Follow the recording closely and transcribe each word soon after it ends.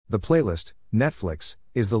The playlist, Netflix,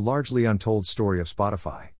 is the largely untold story of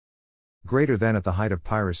Spotify. Greater than at the height of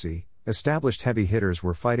piracy, established heavy hitters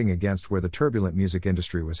were fighting against where the turbulent music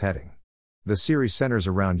industry was heading. The series centers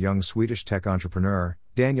around young Swedish tech entrepreneur,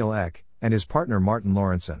 Daniel Ek, and his partner Martin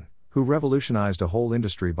Lorentzon, who revolutionized a whole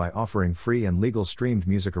industry by offering free and legal streamed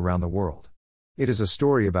music around the world. It is a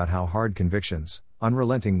story about how hard convictions,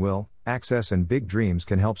 unrelenting will, access and big dreams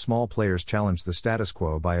can help small players challenge the status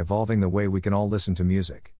quo by evolving the way we can all listen to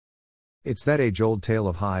music. It's that age-old tale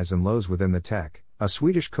of highs and lows within the tech. A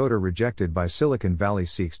Swedish coder rejected by Silicon Valley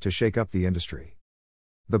seeks to shake up the industry.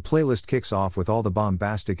 The playlist kicks off with all the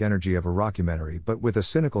bombastic energy of a rockumentary but with a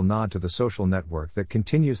cynical nod to the social network that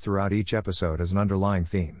continues throughout each episode as an underlying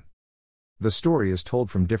theme. The story is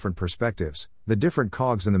told from different perspectives, the different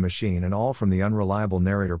cogs in the machine, and all from the unreliable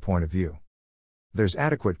narrator point of view. There's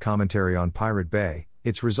adequate commentary on Pirate Bay,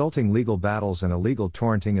 its resulting legal battles and illegal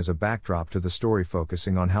torrenting as a backdrop to the story,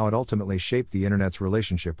 focusing on how it ultimately shaped the internet's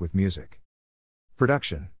relationship with music.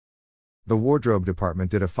 Production. The wardrobe department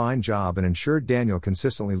did a fine job and ensured Daniel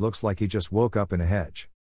consistently looks like he just woke up in a hedge.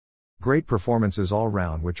 Great performances all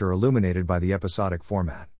round, which are illuminated by the episodic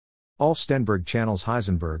format. Ulf Stenberg channels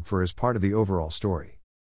Heisenberg for his part of the overall story.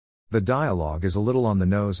 The dialogue is a little on the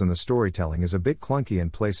nose and the storytelling is a bit clunky in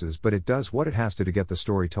places, but it does what it has to get the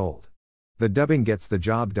story told. The dubbing gets the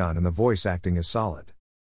job done and the voice acting is solid.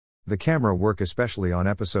 The camera work, especially on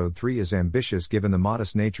episode 3, is ambitious given the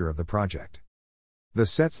modest nature of the project. The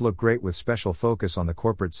sets look great with special focus on the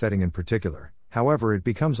corporate setting in particular, however it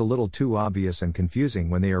becomes a little too obvious and confusing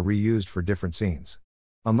when they are reused for different scenes.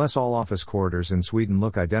 Unless all office corridors in Sweden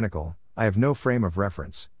look identical, I have no frame of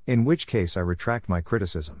reference, in which case I retract my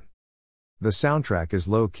criticism. The soundtrack is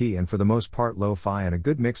low-key and for the most part lo-fi, and a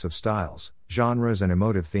good mix of styles, genres and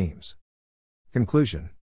emotive themes.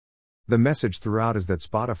 Conclusion. The message throughout is that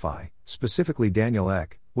Spotify, specifically Daniel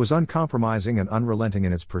Ek, was uncompromising and unrelenting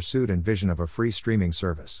in its pursuit and vision of a free streaming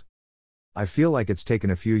service. I feel like it's taken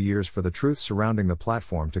a few years for the truth surrounding the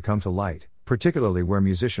platform to come to light, particularly where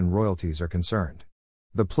musician royalties are concerned.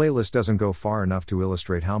 The playlist doesn't go far enough to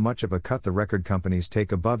illustrate how much of a cut the record companies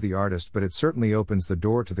take above the artist, but it certainly opens the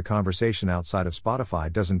door to the conversation outside of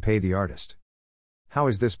Spotify doesn't pay the artist. How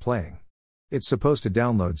is this playing? It's supposed to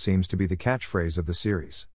download seems to be the catchphrase of the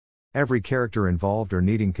series. Every character involved or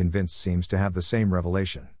needing convinced seems to have the same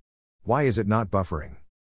revelation. Why is it not buffering?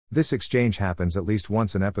 This exchange happens at least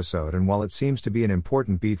once an episode, and while it seems to be an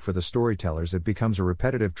important beat for the storytellers, it becomes a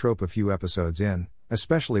repetitive trope a few episodes in,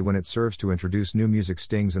 especially when it serves to introduce new music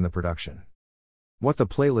stings in the production. What the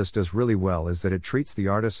playlist does really well is that it treats the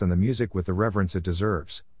artists and the music with the reverence it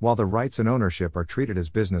deserves, while the rights and ownership are treated as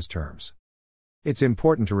business terms. It's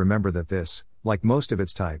important to remember that this, like most of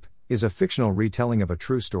its type, is a fictional retelling of a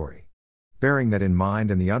true story. Bearing that in mind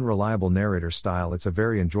and the unreliable narrator style, it's a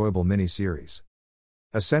very enjoyable mini-series.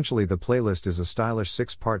 Essentially, the playlist is a stylish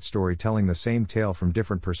 6-part story telling the same tale from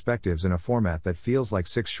different perspectives in a format that feels like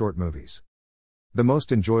 6 short movies. The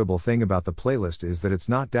most enjoyable thing about the playlist is that it's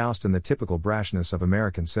not doused in the typical brashness of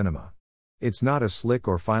American cinema. It's not as slick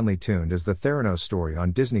or finely tuned as the Theranos story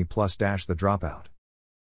on Disney Plus - The Dropout.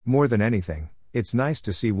 More than anything, it's nice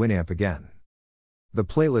to see Winamp again. The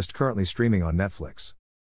playlist currently streaming on Netflix.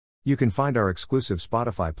 You can find our exclusive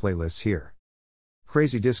Spotify playlists here.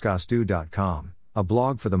 CrazyDiscostew.com, a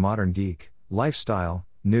blog for the modern geek, lifestyle,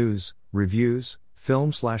 news, reviews,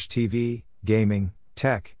 film/TV, gaming,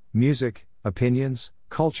 tech, music, opinions,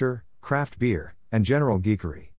 culture, craft beer, and general geekery.